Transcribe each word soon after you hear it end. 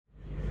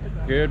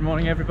Good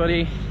morning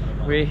everybody,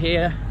 we're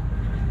here,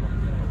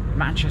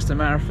 Manchester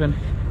Marathon.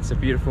 It's a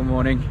beautiful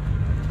morning.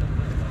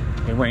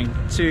 Been waiting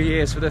 2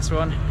 years for this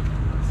one.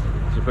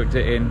 We booked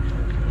it in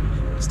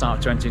start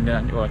of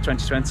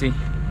 2020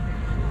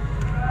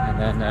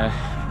 and then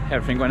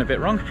everything went a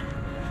bit wrong,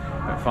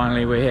 but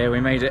finally we're here,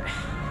 we made it.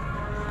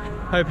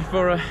 Hoping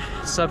for a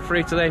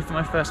sub-3 today for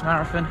my first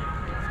marathon.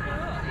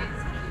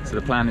 So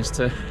the plan is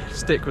to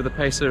stick with the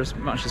pacer as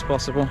much as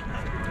possible,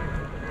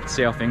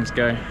 see how things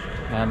go,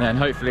 and then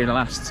hopefully in the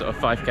last sort of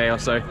 5k or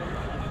so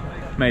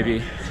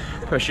maybe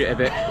push it a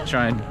bit,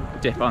 try and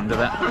dip under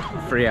that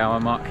 3 hour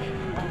mark.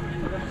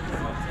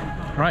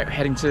 Right, we're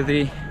heading to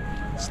the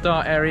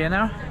start area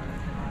now.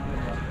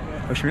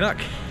 Wish me luck.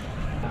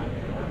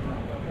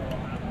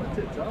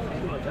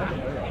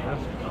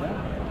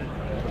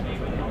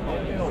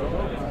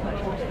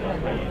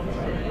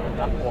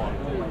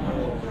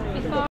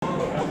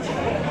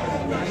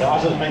 So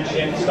as I was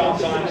mentioning, start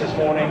times this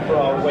morning for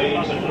our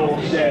waves, of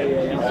course,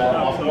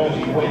 our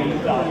emerging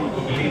wave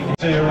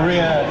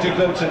to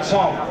look to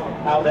Tom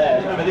out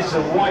there. Remember, this is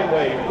a white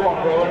wave. Go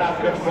on, bro, and have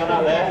a good fun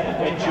out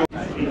there. Enjoy.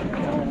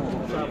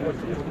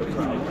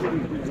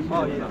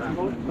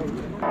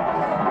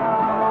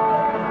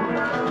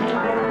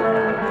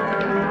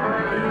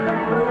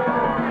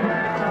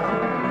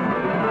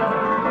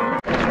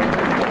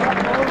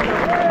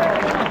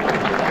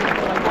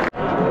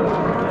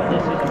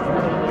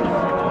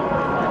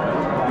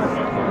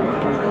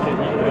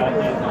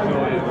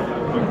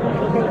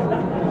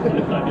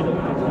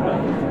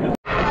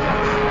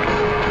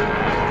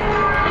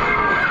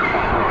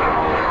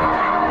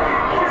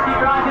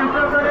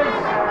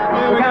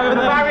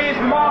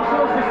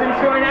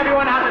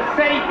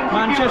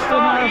 Manchester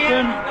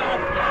Marathon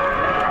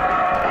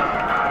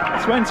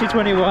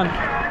 2021.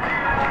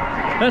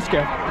 Let's go.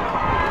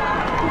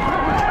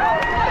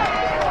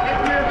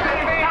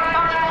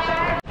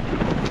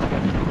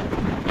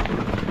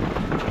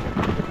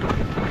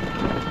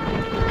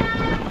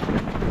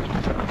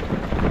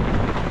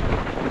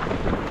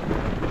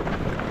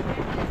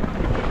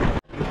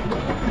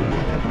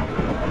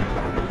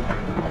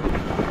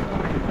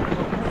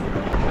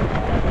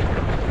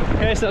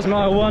 Okay, so that's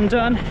mile 1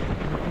 done.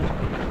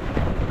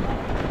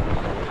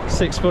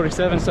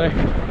 6:47, so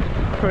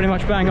pretty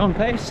much bang on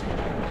pace.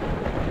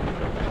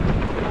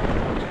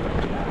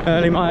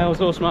 Early miles,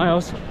 horse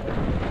miles.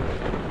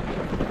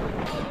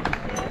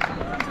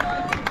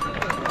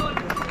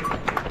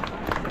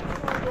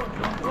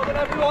 Well done,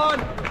 everyone.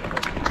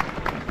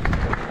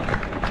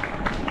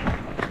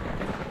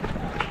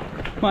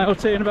 Mile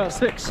 2 in about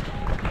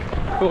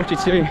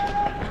 6:42.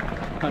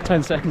 About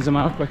 10 seconds a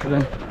mile quicker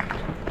than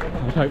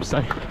I'd hope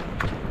so.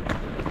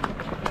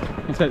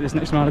 I'll take this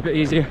next mile a bit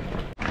easier.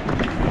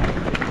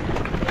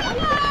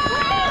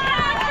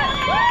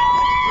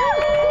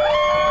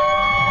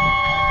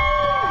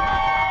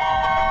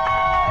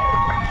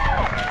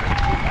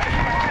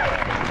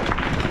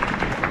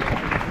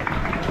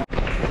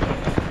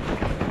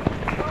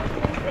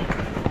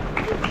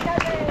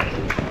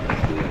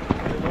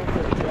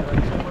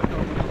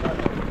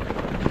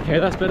 Okay,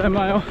 that's been a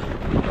mile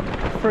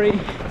 3,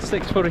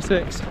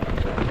 6:46.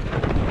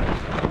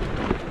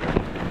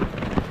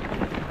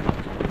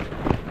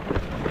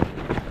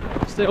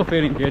 Still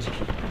feeling good.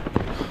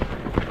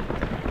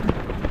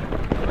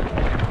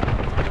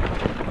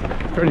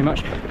 Pretty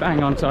much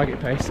bang on target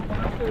pace.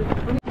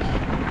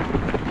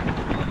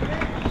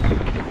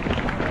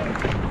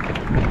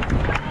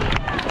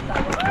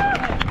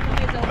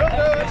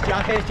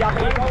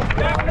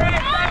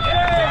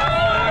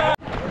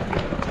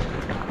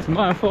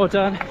 Mile 4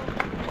 done.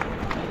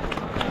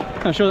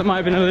 I'm sure that might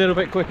have been a little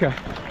bit quicker.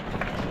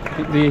 I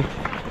think the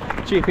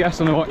GPS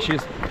on the watch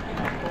is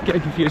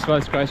getting confused by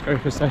the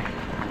skyscraper, so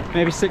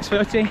maybe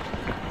 6:30,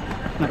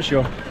 not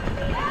sure.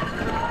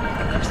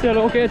 Still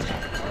all good.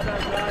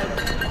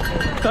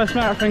 First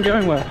marathon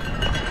going well.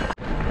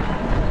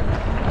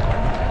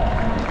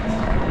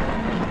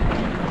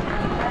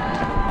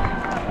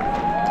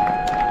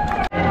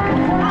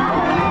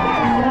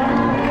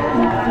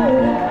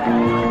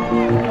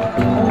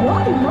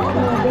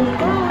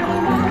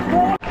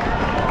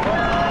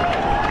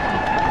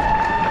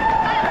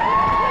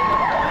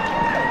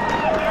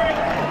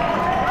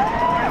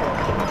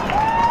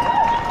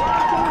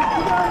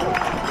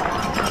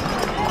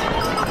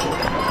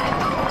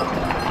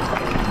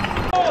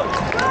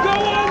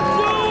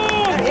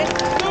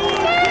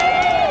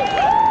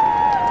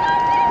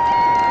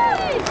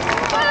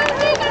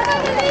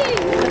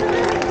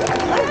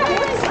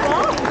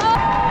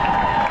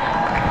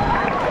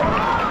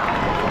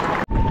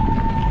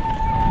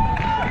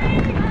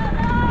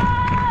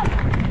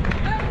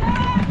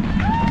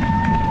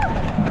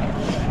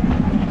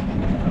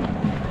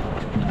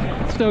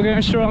 Still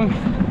going strong.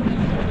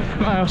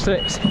 Mile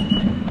 6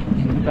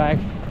 in the bag.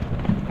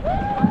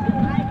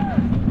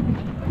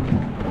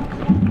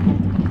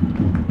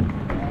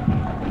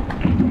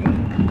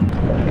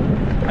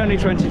 Only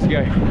 20 to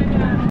go.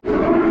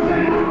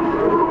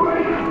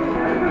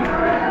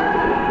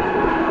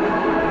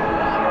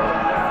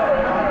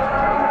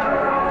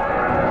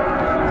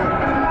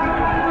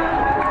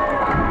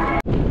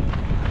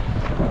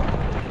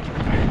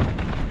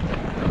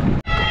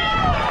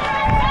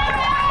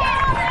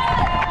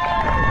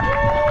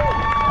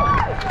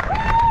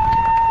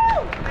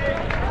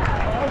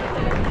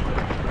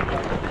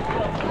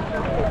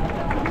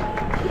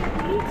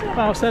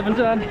 Mile 7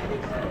 done.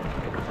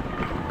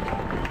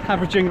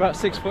 Averaging about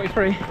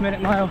 6:43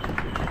 minute mile.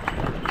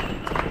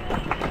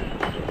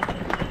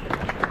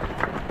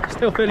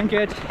 Still feeling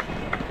good.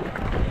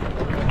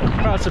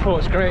 Crowd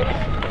support's great.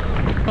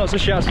 Lots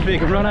of shouts for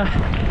vegan runner.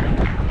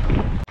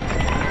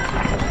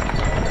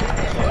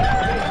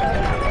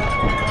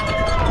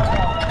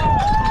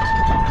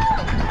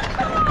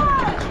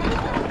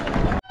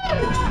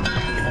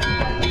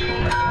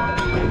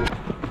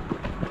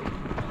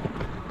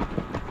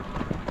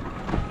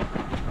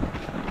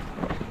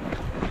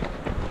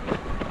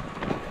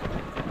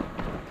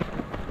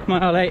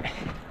 Mile 8,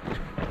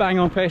 bang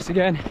on pace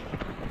again,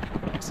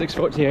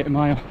 6:48 a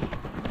mile.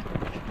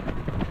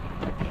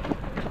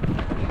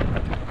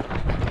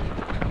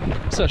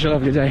 Such a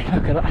lovely day,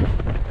 look at that.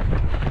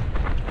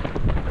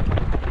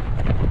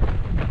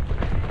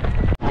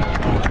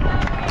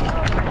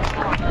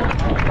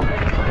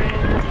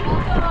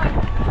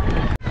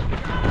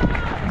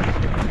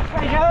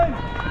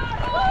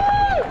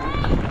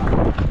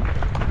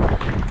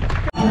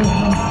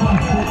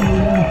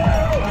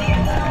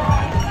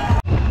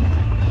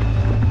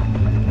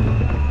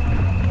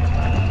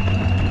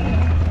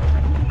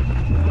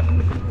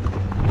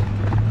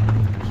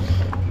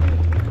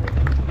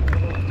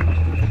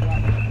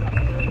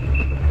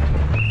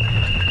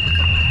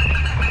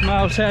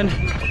 Mile 10,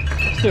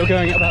 still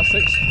going at about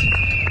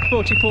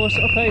 6:44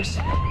 sort of pace.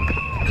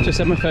 Just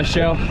had my first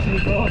gel.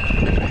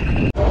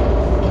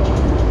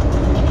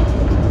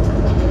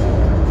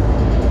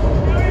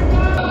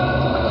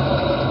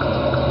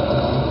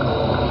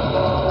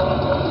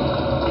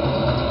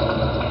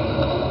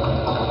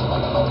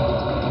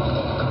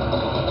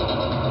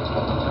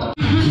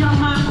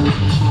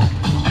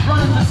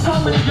 Running for so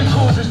many good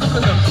causes, look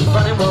at them,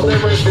 running while they're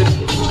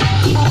racing.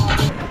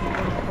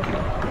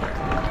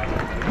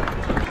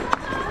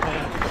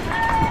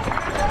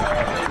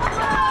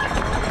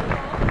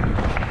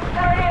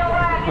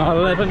 Mile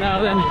 11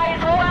 now then,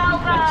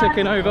 and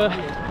ticking over.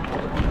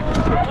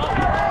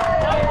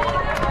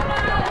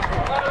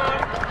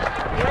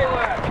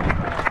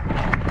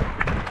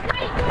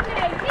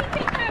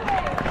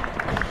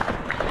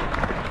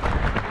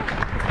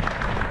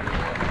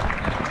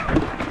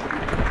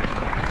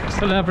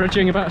 Still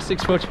averaging about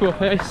 6:44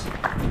 pace.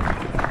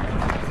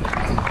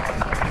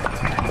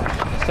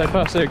 So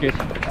far so good.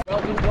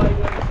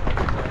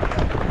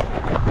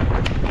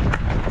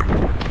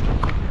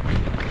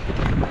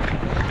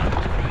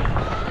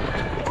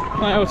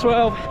 Mile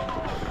 12,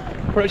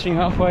 approaching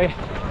halfway.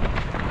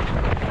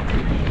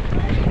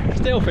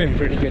 Still feeling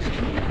pretty good.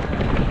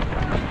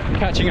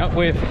 Catching up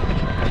with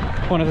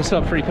one of the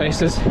sub-3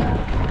 paces.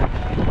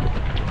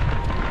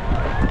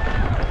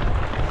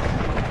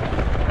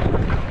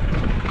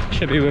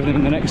 Should be with them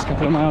in the next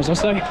couple of miles or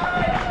so.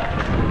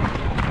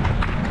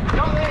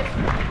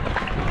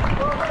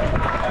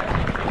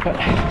 But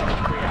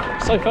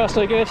so far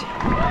so good.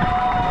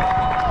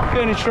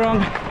 Feeling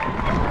strong.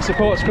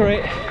 Support's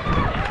great.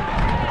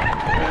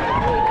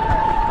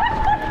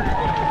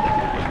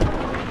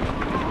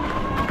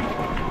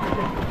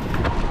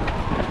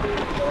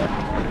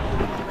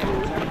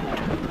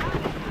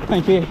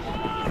 Thank you.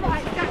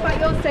 Right, that's what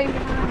you're saying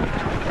behind.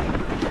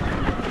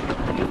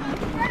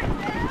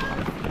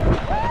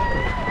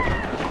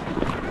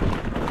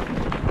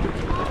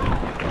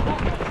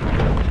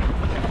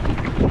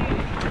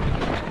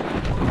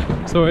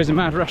 It's always a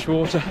mad rush for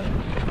water.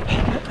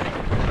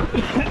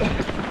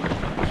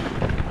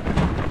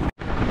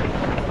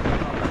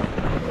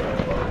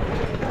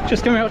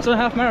 Just coming up to the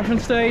half marathon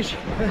stage.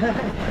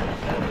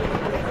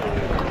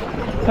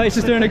 Pace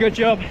is doing a good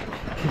job.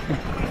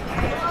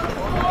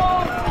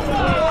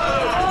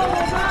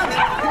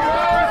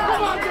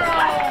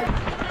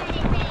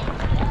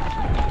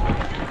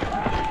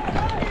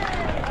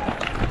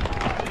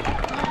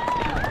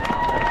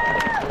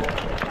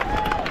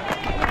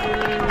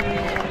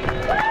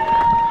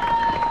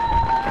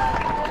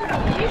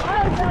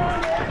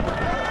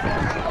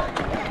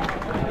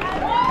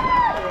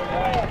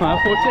 Mile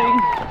 14.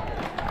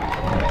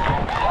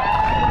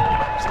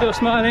 Still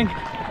smiling.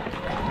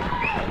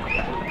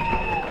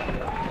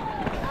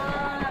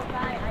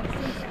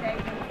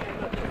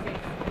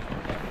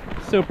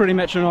 Still pretty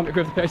metronomic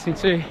with the pacing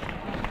too.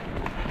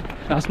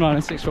 Last mile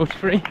in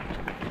 6:43.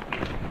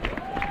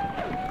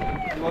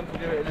 You want to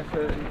do it in a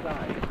certain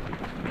time?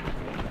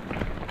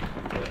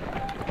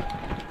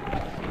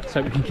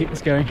 So we can keep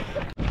this going.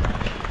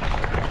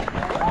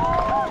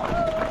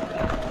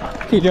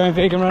 Keep going,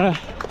 vegan runner.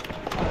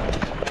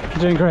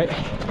 You're doing great.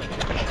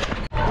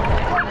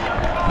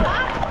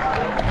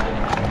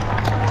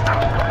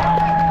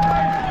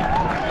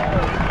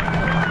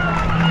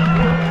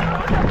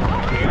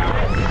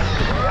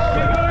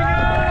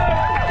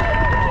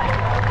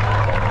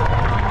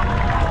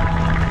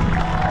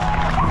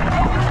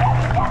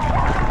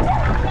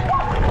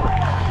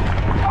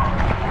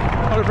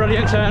 What a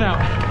brilliant turnout.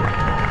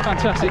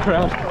 Fantastic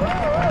crowd.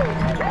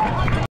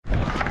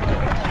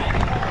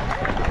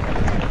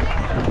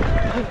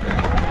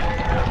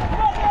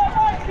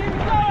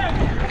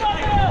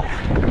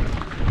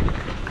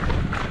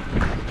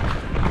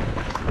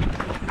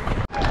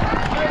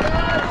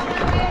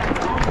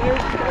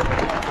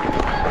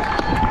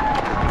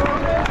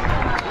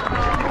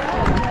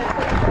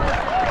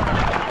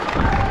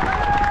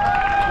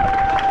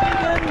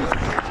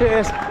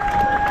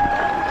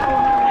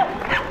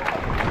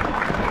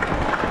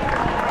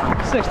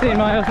 16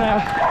 miles now.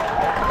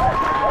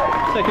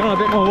 Taking on a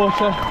bit more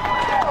water.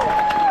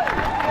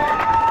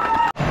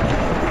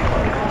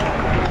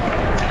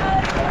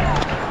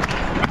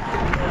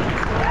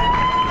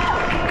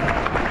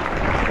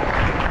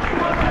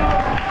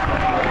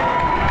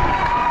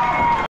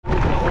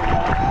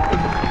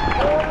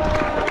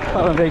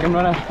 I'm a vegan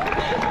runner.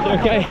 You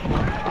okay?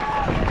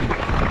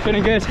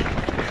 Feeling good?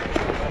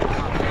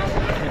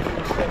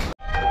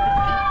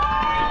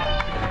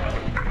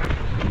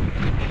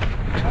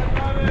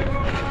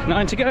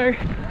 Nine to go.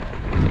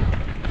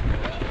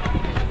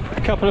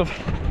 A couple of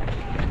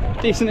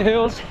decent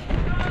hills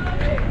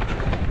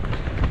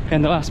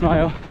in the last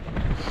mile.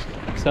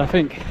 So I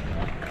think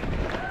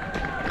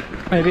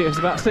maybe it was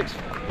about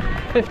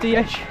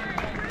 6:50-ish.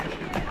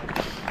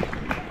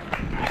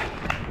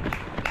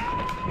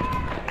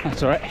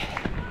 That's alright.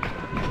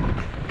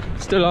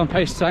 Still on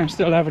pace time,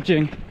 still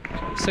averaging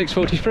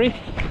 6:43.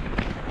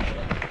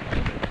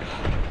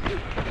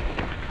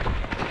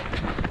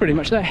 Pretty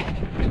much there.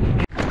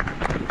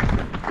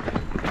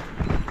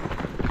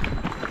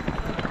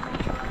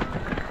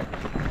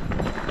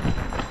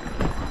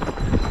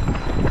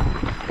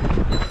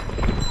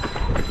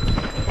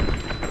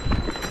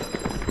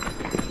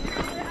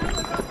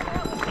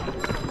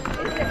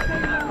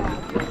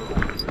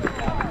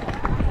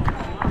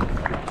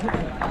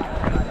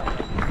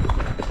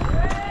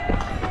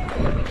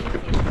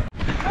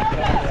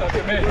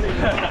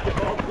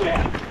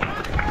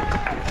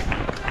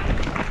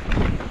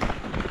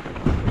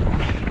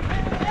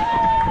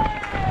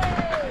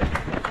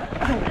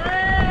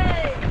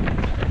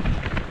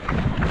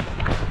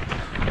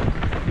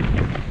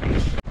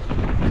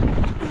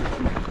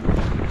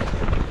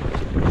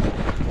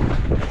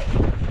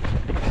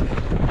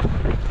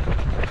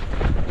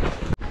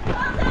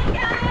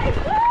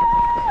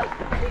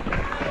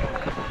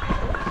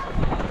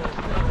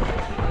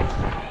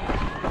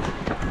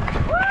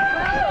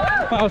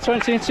 Mile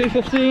 20 and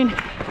 2:15.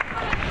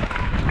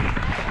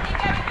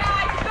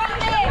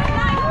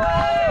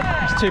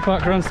 There's 2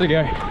 park runs to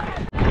go.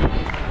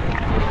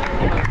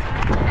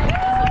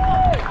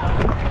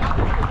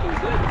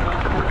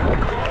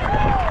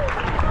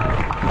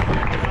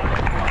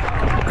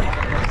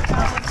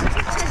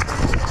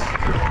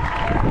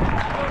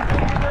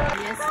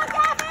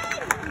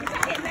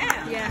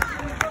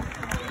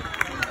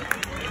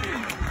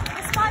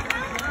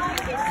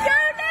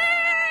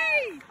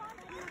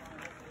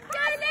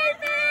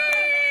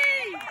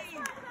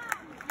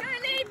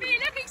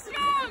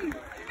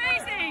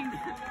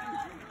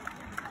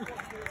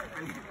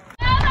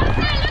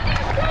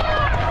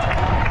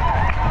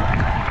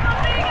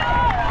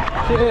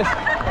 Cheers.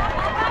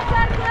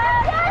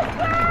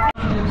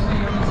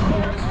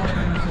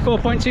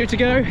 4.2 to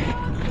go.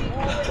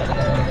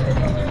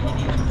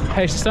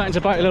 Pace is starting to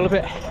bite a little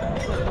bit.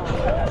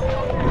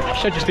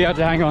 Should just be able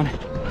to hang on.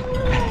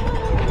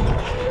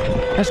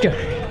 Let's go.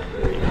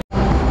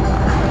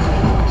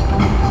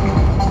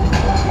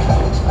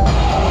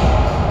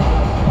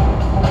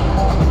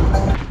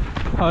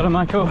 Hold on,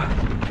 Michael.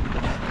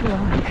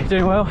 You're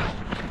doing well.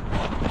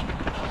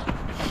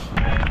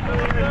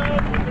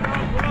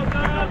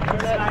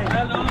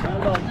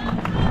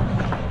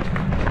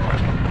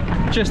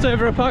 Just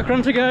over a park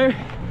run to go.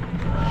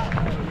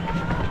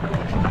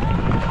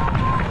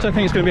 Don't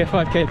think it's going to be a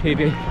 5k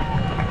PB.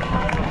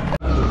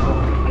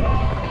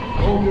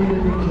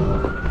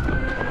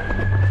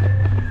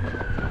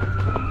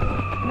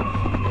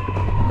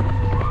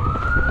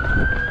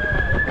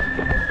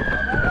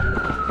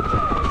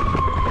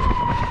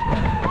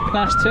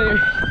 Last 2.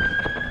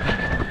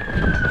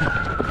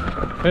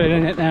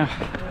 Feeling it now.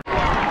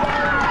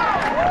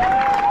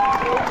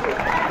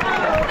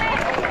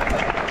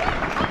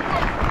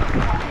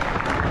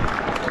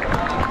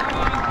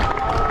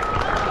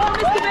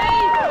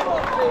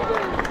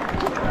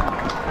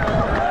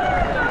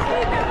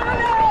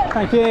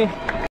 Thank you.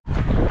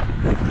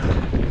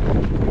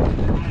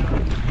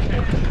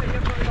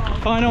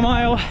 Final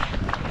mile.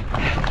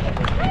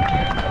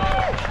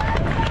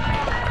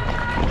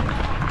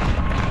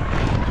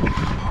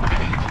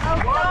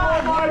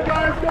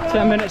 Oh,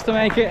 10 minutes to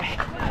make it. I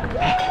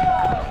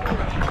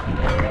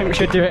think we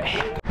should do it.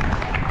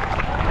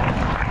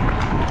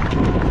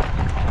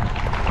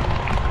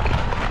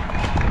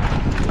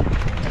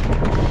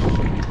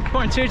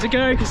 Point 2 to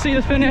go, you can see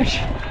the finish.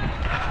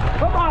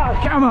 Come on,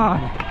 come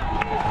on.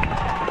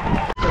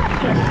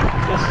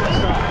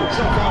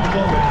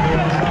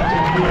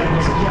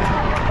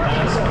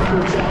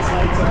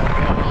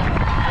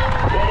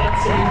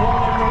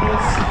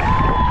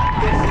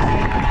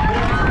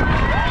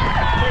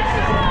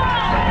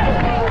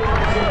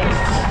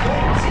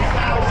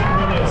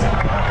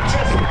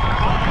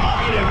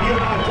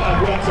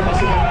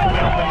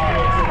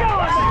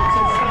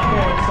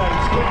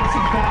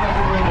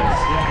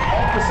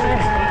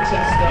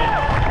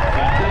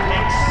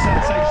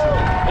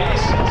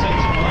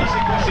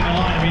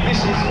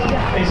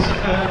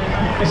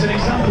 It's an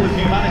example of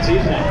humanity,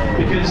 isn't it?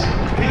 Because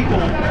people,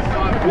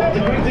 the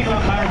great thing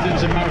about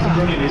marathons and marathon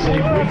running is they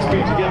bring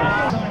people together.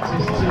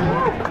 It's a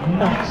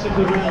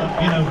massively real,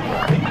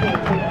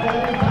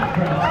 people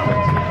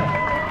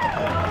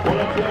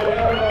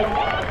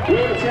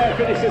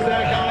faces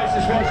there, guys,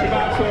 just watching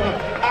back to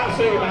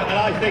absolutely, man. And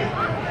I think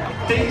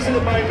these are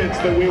the moments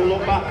that we will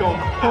look back on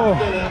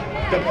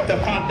after the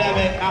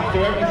pandemic,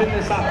 after everything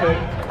that's happened.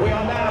 We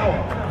are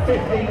now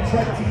 15,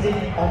 20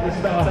 deep on the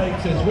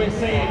spectators. We're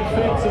seeing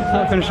flips and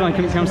That finish line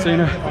couldn't come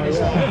sooner.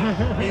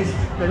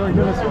 They're going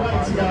to go.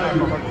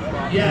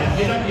 Yeah,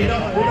 we're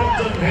not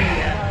done here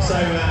yet. So,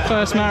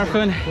 First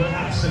marathon, we're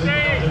absolutely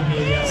not done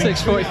here yet.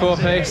 6:44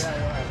 pace.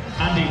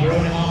 Andy, we're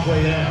only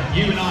halfway there.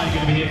 You and I are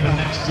going to be here for the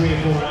next 3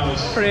 or 4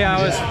 hours. 3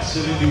 hours,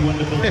 Absolutely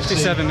wonderful.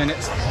 57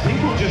 minutes.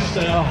 People just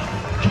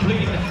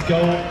completing the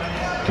goal,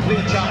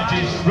 completing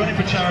challenges, running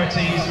for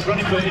charities,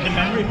 running for in the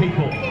memory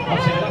people.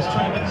 Obviously, the last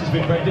 20 minutes has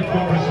been very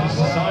difficult for us as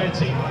a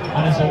society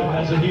and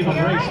as a human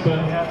race,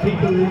 but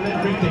people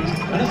remembering things.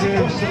 And as it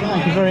crosses the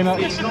line, Thank you very much.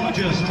 it's not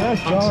just I'm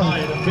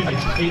tired and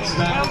finished. It's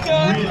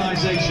that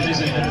realisation,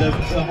 isn't it? And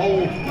the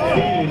whole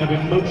feeling of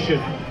emotion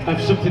of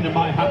something that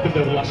might have happened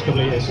over the last couple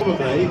of years.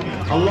 Probably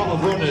a lot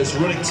of runners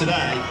running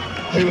today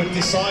who have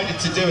decided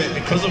to do it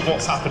because of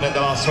what's happened in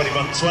the last 20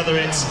 months, whether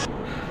it's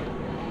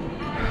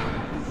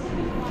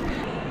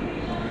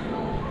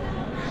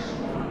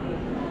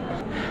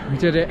We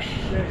did it.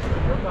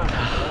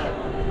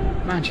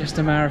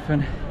 Manchester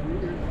Marathon.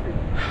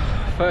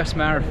 First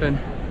marathon.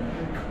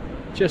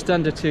 Just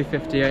under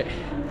 2:58.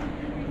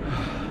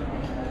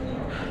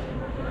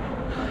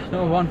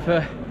 Not one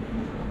for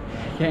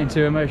getting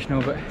too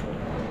emotional, but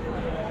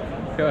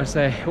gotta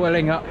say,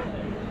 welling up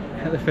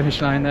at the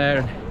finish line there,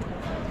 and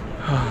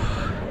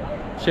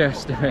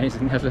just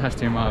amazing. Those last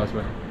 2 miles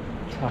were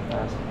tough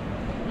as.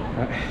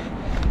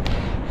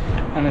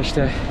 Managed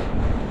to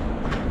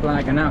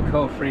blag an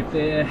alcohol-free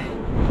beer,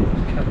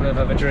 a couple of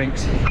other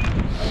drinks.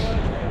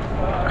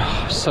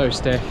 Oh, so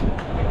stiff.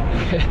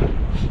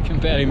 Can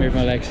barely move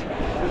my legs.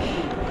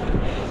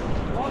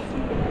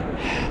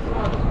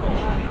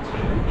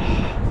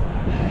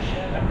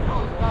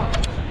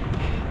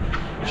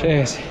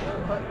 Cheers.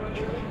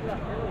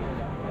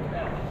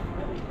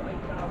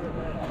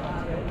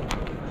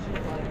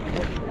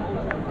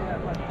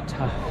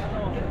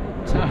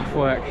 Tough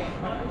work.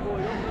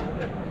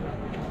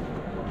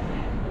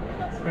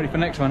 Ready for the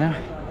next one now?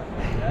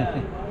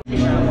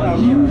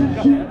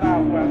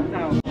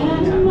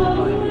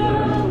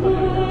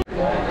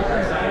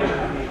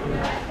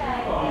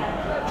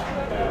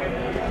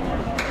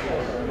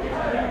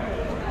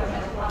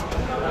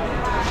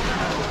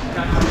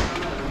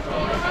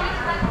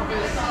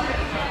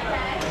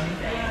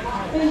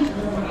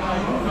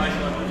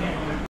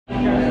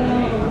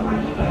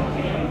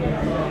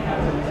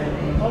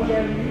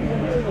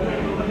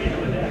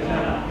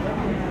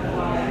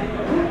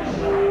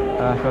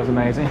 That was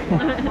amazing.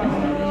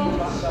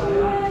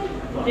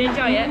 Did you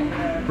enjoy it?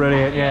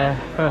 Brilliant, yeah.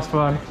 First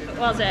one.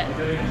 Was it?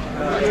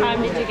 What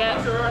time did you get?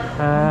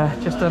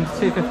 Just under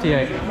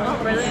 2:58. Oh,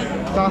 brilliant.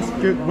 That's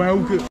good, well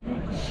good.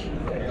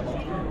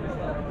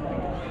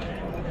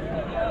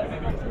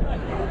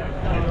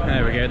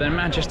 There we go then,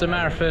 Manchester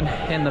Marathon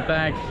in the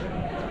bag.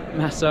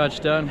 Massage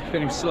done.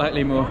 Feeling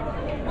slightly more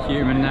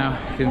human now.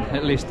 I can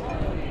at least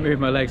move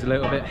my legs a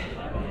little bit.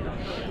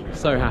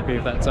 So happy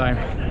with that time.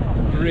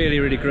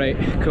 Really great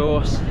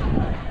course.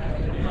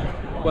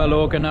 Well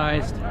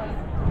organised.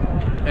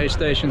 Aid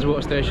stations,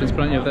 water stations,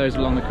 plenty of those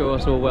along the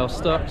course, all well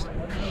stocked.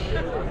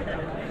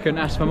 Couldn't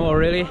ask for more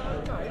really.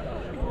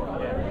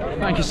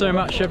 Thank you so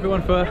much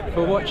everyone for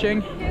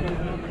watching.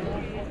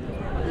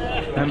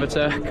 Remember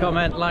to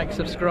comment, like,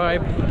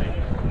 subscribe.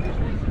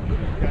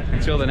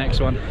 Until the next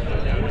one,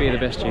 be the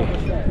best you.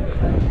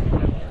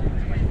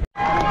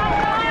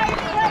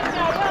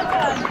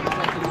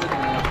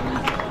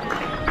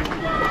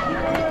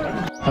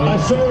 I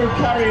saw him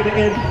carrying it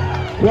in.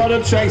 Well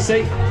done,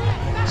 Tracy.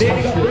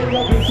 Nearly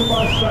got into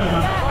my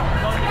stomach.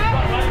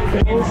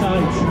 Bit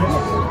inside.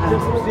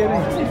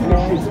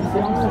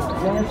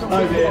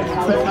 Oh dear.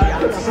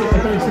 Good to see you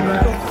facing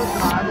there.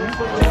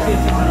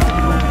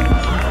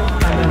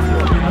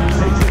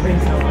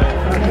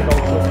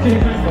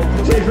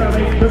 Cheers,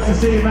 Robbie. Good to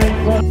see you,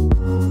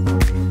 mate.